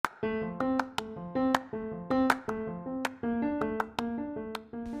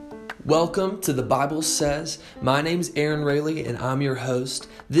Welcome to The Bible Says. My name's Aaron Rayleigh and I'm your host.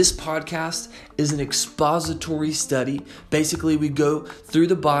 This podcast is an expository study. Basically, we go through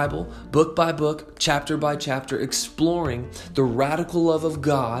the Bible, book by book, chapter by chapter, exploring the radical love of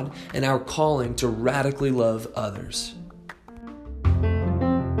God and our calling to radically love others.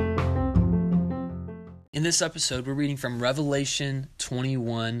 In this episode, we're reading from Revelation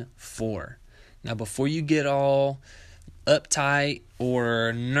 21:4. Now, before you get all uptight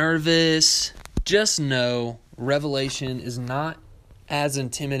or nervous, just know Revelation is not as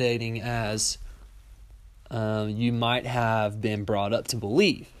intimidating as you might have been brought up to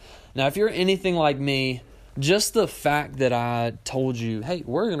believe. Now, if you're anything like me, just the fact that I told you, hey,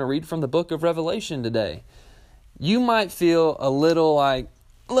 we're going to read from the book of Revelation today, you might feel a little like,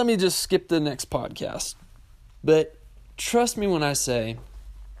 let me just skip the next podcast. But trust me when I say,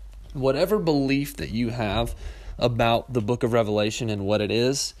 whatever belief that you have about the book of Revelation and what it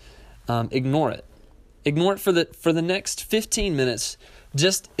is, ignore it. Ignore it for the next 15 minutes.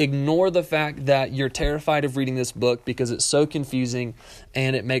 Just ignore the fact that you're terrified of reading this book because it's so confusing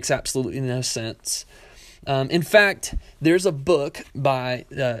and it makes absolutely no sense. In fact, there's a book by,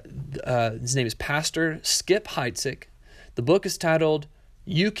 his name is Pastor Skip Heitzig. The book is titled,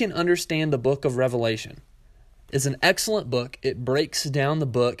 You Can Understand the Book of Revelation. It's an excellent book. It breaks down the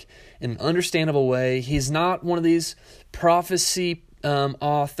book in an understandable way. He's not one of these prophecy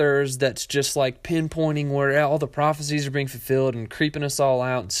authors that's just like pinpointing where all the prophecies are being fulfilled and creeping us all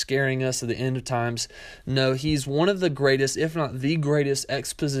out and scaring us at the end of times. No, he's one of the greatest, if not the greatest,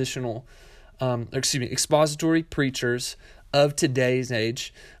 expository preachers of today's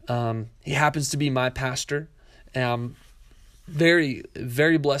age. He happens to be my pastor. Very,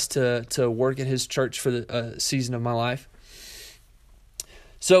 very blessed to work at his church for the season of my life.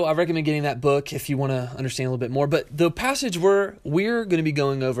 So I recommend getting that book if you want to understand a little bit more. But the passage we're going to be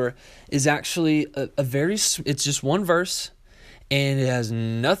going over is actually it's just one verse, and it has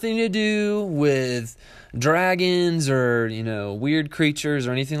nothing to do with dragons or, weird creatures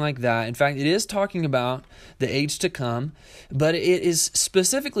or anything like that. In fact, it is talking about the age to come, but it is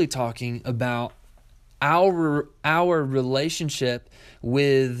specifically talking about our relationship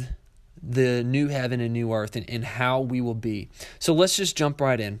with the new heaven and new earth and how we will be. So let's just jump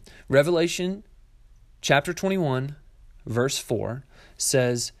right in. Revelation chapter 21, verse 4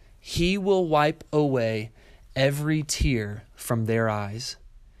 says, He will wipe away every tear from their eyes,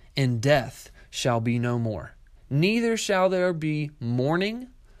 and death shall be no more. Neither shall there be mourning,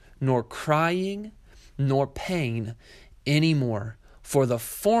 nor crying, nor pain any more, for the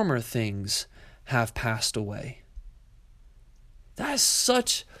former things have passed away. That is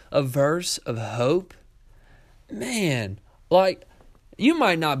such a verse of hope. Man, like, you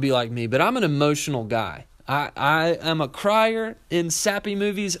might not be like me, but I'm an emotional guy. I am a crier. In sappy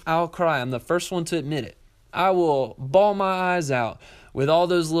movies, I'll cry. I'm the first one to admit it. I will bawl my eyes out with all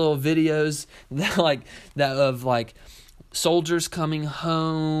those little videos of soldiers coming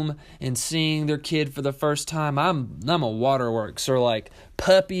home and seeing their kid for the first time. I'm a waterworks. Or like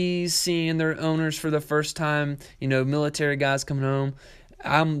puppies seeing their owners for the first time. Military guys coming home.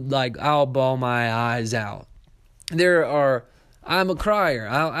 I'll bawl my eyes out. I'm a crier.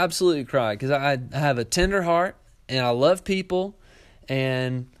 I'll absolutely cry because I have a tender heart and I love people.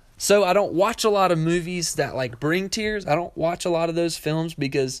 And so I don't watch a lot of movies that bring tears. I don't watch a lot of those films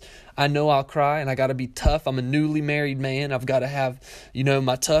because I know I'll cry and I got to be tough. I'm a newly married man. I've got to have,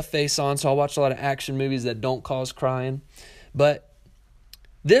 my tough face on. So I'll watch a lot of action movies that don't cause crying. But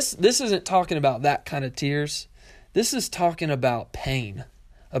this isn't talking about that kind of tears. This is talking about pain,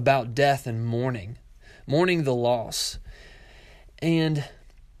 about death and mourning the loss. And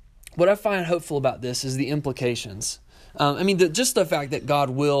what I find hopeful about this is the implications. Just the fact that God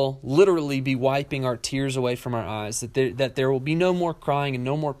will literally be wiping our tears away from our eyes, that there will be no more crying and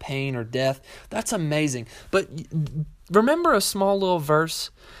no more pain or death. That's amazing. But remember a small little verse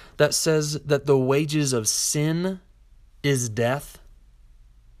that says that the wages of sin is death?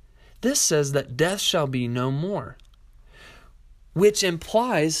 This says that death shall be no more, which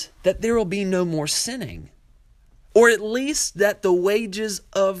implies that there will be no more sinning, or at least that the wages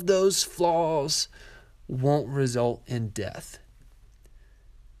of those flaws won't result in death.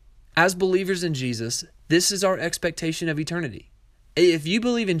 As believers in Jesus, this is our expectation of eternity. If you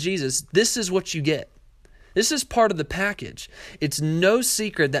believe in Jesus, this is what you get. This is part of the package. It's no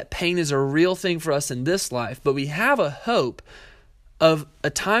secret that pain is a real thing for us in this life, but we have a hope of a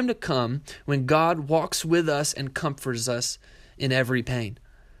time to come when God walks with us and comforts us in every pain.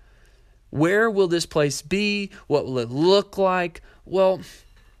 Where will this place be? What will it look like? Well,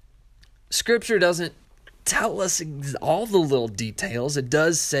 Scripture doesn't tell us all the little details. It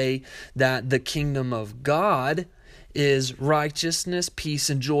does say that the kingdom of God is righteousness, peace,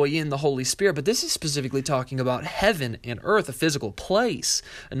 and joy in the Holy Spirit. But this is specifically talking about heaven and earth, a physical place,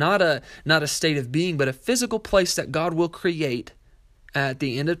 not a state of being, but a physical place that God will create at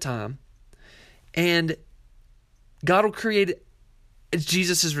the end of time. And God will create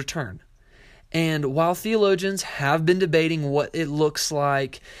Jesus' return. And while theologians have been debating what it looks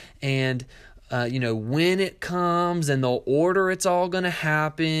like and when it comes and the order it's all going to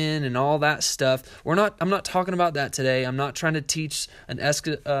happen and all that stuff, I'm not talking about that today. I'm not trying to teach an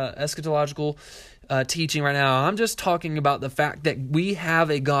eschatological teaching right now. I'm just talking about the fact that we have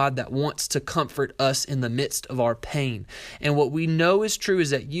a God that wants to comfort us in the midst of our pain. And what we know is true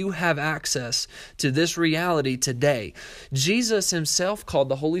is that you have access to this reality today. Jesus himself called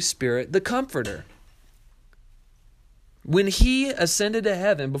the Holy Spirit the Comforter. When he ascended to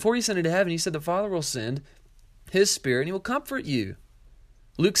heaven, before he ascended to heaven, he said the Father will send his Spirit and he will comfort you.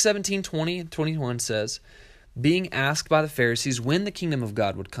 Luke 17:20 and 21 says, being asked by the Pharisees when the kingdom of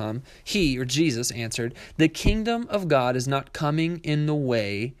God would come, he, or Jesus, answered, the kingdom of God is not coming in the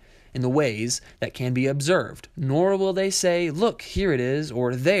ways that can be observed, nor will they say, look, here it is,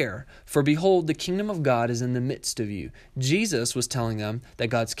 or there, for behold, the kingdom of God is in the midst of you. Jesus was telling them that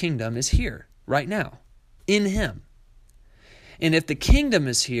God's kingdom is here, right now, in him. And if the kingdom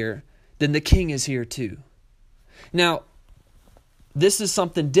is here, then the king is here too. Now, this is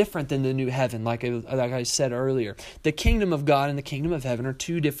something different than the new heaven, like I said earlier. The kingdom of God and the kingdom of heaven are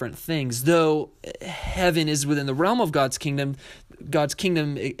two different things. Though heaven is within the realm of God's kingdom,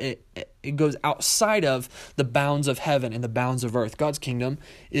 it goes outside of the bounds of heaven and the bounds of earth. God's kingdom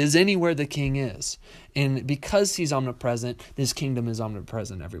is anywhere the king is. And because he's omnipresent, his kingdom is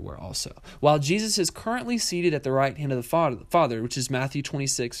omnipresent everywhere also. While Jesus is currently seated at the right hand of the Father, which is Matthew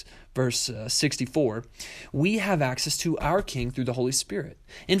 26, verse 64, we have access to our King through the Holy Spirit.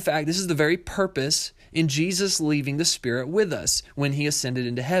 In fact, this is the very purpose in Jesus leaving the Spirit with us when he ascended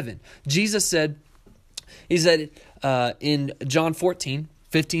into heaven. Jesus said, in John 14,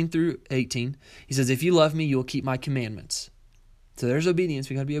 15 through 18, he says, if you love me, you will keep my commandments. So there's obedience.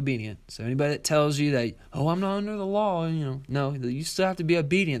 We got to be obedient. So anybody that tells you that, I'm not under the law, no, you still have to be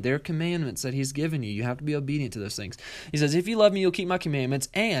obedient. There are commandments that he's given you. You have to be obedient to those things. He says, if you love me, you'll keep my commandments,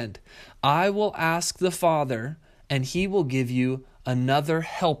 and I will ask the Father, and he will give you another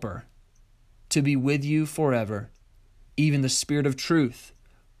helper to be with you forever, even the Spirit of truth,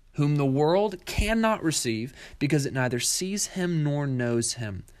 whom the world cannot receive because it neither sees him nor knows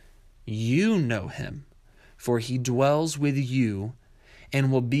him. You know him, for he dwells with you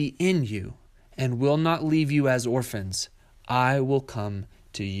and will be in you and will not leave you as orphans. I will come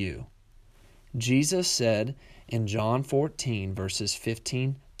to you. Jesus said in John 14, verses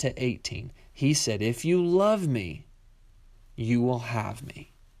 15 to 18, he said, if you love me, you will have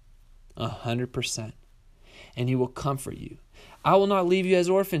me 100%, and he will comfort you. I will not leave you as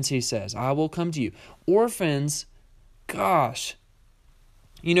orphans, he says. I will come to you. Orphans, gosh,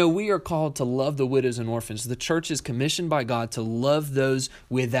 we are called to love the widows and orphans. The church is commissioned by God to love those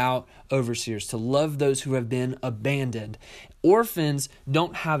without overseers, to love those who have been abandoned. Orphans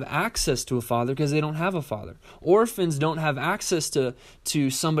don't have access to a father because they don't have a father. Orphans don't have access to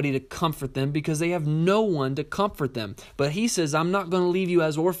somebody to comfort them because they have no one to comfort them. But he says, I'm not going to leave you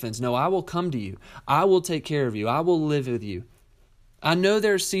as orphans. No, I will come to you. I will take care of you. I will live with you. I know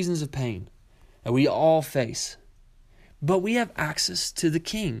there are seasons of pain that we all face, but we have access to the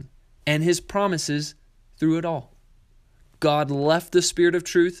King and his promises through it all. God left the Spirit of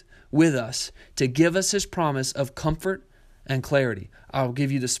truth with us to give us his promise of comfort and clarity. I will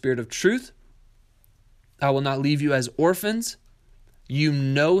give you the Spirit of truth. I will not leave you as orphans. You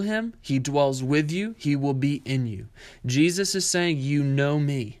know him. He dwells with you. He will be in you. Jesus is saying, you know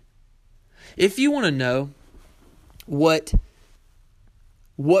me. If you want to know what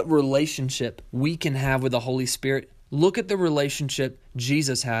relationship we can have with the Holy Spirit, look at the relationship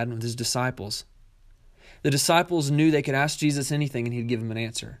Jesus had with his disciples. The disciples knew they could ask Jesus anything and he'd give them an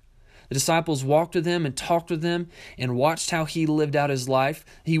answer. The disciples walked with him and talked with him and watched how he lived out his life.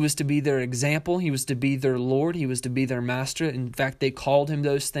 He was to be their example. He was to be their Lord. He was to be their master. In fact, they called him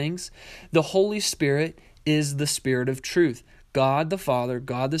those things. The Holy Spirit is the Spirit of truth. God the Father,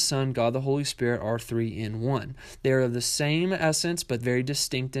 God the Son, God the Holy Spirit are three in one. They are of the same essence, but very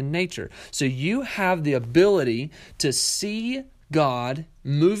distinct in nature. So you have the ability to see God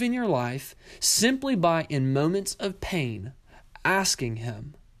move in your life simply by, in moments of pain, asking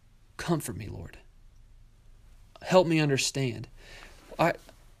him, comfort me, Lord. Help me understand.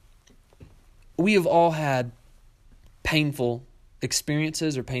 We have all had painful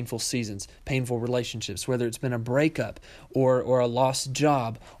experiences or painful seasons, painful relationships, whether it's been a breakup or a lost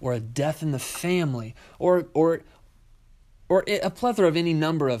job or a death in the family or a plethora of any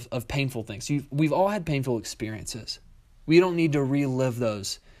number of painful things. We've all had painful experiences. We don't need to relive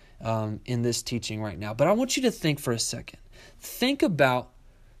those in this teaching right now. But I want you to think for a second. Think about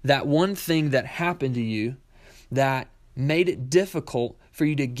that one thing that happened to you that made it difficult for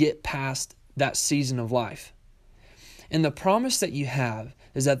you to get past that season of life. And the promise that you have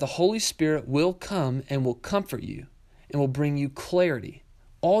is that the Holy Spirit will come and will comfort you and will bring you clarity.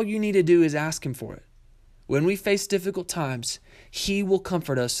 All you need to do is ask Him for it. When we face difficult times, He will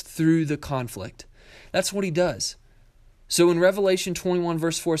comfort us through the conflict. That's what He does. So in Revelation 21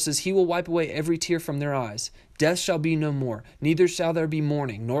 verse 4 says, He will wipe away every tear from their eyes. Death shall be no more, neither shall there be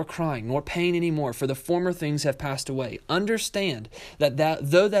mourning, nor crying, nor pain any more, for the former things have passed away. Understand that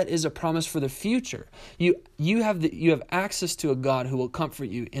though that is a promise for the future, you have access to a God who will comfort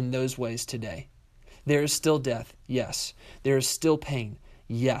you in those ways today. There is still death, yes. There is still pain,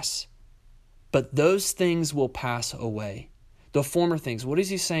 yes. But those things will pass away. The former things. What is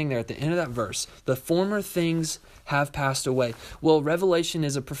he saying there at the end of that verse? The former things have passed away. Well, Revelation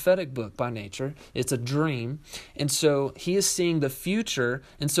is a prophetic book by nature. It's a dream. And so he is seeing the future.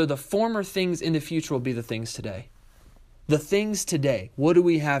 And so the former things in the future will be the things today. The things today. What do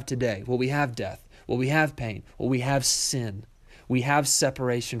we have today? Well, we have death. Well, we have pain. Well, we have sin. We have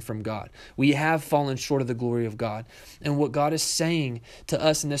separation from God. We have fallen short of the glory of God. And what God is saying to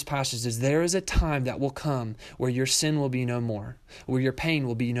us in this passage is there is a time that will come where your sin will be no more, where your pain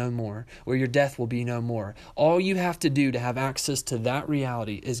will be no more, where your death will be no more. All you have to do to have access to that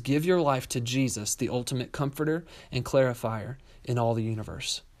reality is give your life to Jesus, the ultimate comforter and clarifier in all the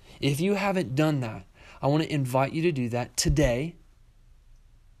universe. If you haven't done that, I want to invite you to do that today.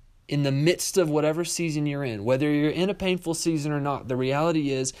 In the midst of whatever season you're in, whether you're in a painful season or not, the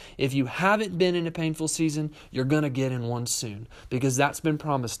reality is if you haven't been in a painful season, you're going to get in one soon, because that's been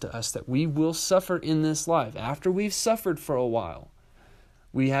promised to us that we will suffer in this life. After we've suffered for a while,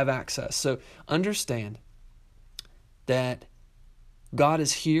 we have access. So understand that God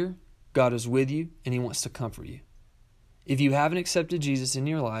is here, God is with you, and He wants to comfort you. If you haven't accepted Jesus in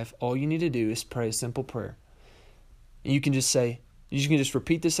your life, all you need to do is pray a simple prayer. And you can just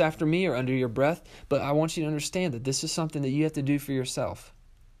repeat this after me or under your breath, but I want you to understand that this is something that you have to do for yourself.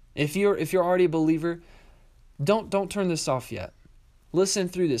 If you're already a believer, don't turn this off yet. Listen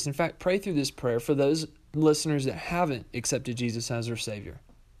through this. In fact, pray through this prayer for those listeners that haven't accepted Jesus as their Savior.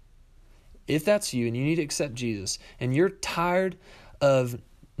 If that's you and you need to accept Jesus and you're tired of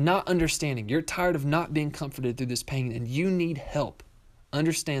not understanding, you're tired of not being comforted through this pain and you need help,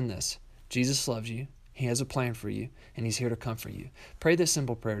 understand this. Jesus loves you. He has a plan for you, and He's here to comfort you. Pray this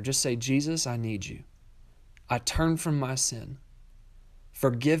simple prayer. Just say, Jesus, I need you. I turn from my sin.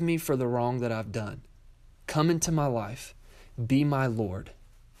 Forgive me for the wrong that I've done. Come into my life. Be my Lord.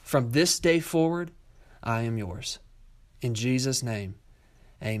 From this day forward, I am yours. In Jesus' name,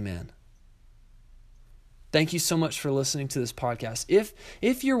 amen. Thank you so much for listening to this podcast.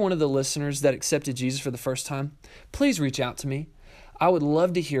 If you're one of the listeners that accepted Jesus for the first time, please reach out to me. I would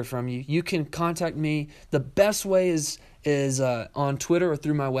love to hear from you. You can contact me. The best way is on Twitter or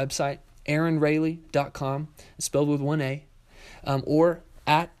through my website, aaronraley.com. It's spelled with one A. Or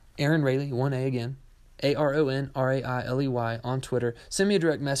at Aaron Raley, one A again, AaronRailey on Twitter. Send me a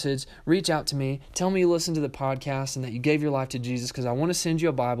direct message. Reach out to me. Tell me you listened to the podcast and that you gave your life to Jesus, because I want to send you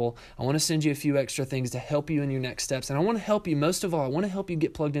a Bible. I want to send you a few extra things to help you in your next steps. And I want to help you, most of all, I want to help you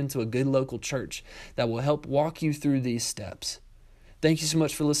get plugged into a good local church that will help walk you through these steps. Thank you so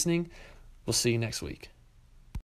much for listening. We'll see you next week.